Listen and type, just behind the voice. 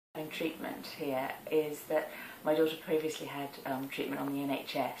treatment here is that my daughter previously had treatment on the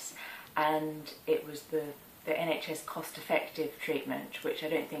NHS, and it was the NHS cost-effective treatment, which I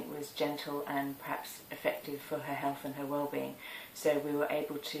don't think was gentle and perhaps effective for her health and her well-being. So we were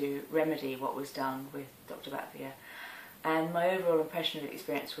able to remedy what was done with Dr. Batvia. And my overall impression of the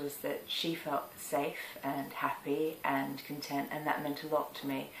experience was that she felt safe and happy and content, and that meant a lot to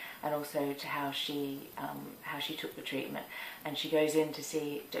me, and also to how she took the treatment. And she goes in to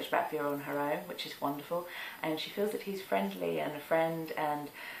see Dr. Batvia on her own, which is wonderful, and she feels that he's friendly and a friend, and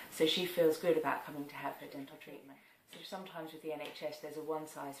so she feels good about coming to have her dental treatment. So sometimes with the NHS there's a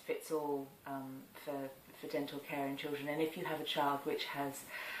one-size-fits-all for dental care in children, and if you have a child which has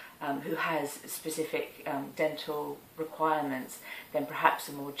who has specific dental requirements, then perhaps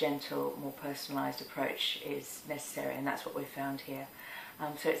a more gentle, more personalised approach is necessary, and that's what we've found here.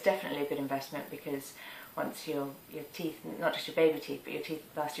 So it's definitely a good investment, because once your teeth, not just your baby teeth, but your teeth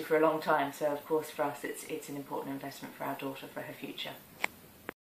last you for a long time, so of course for us it's an important investment for our daughter, for her future.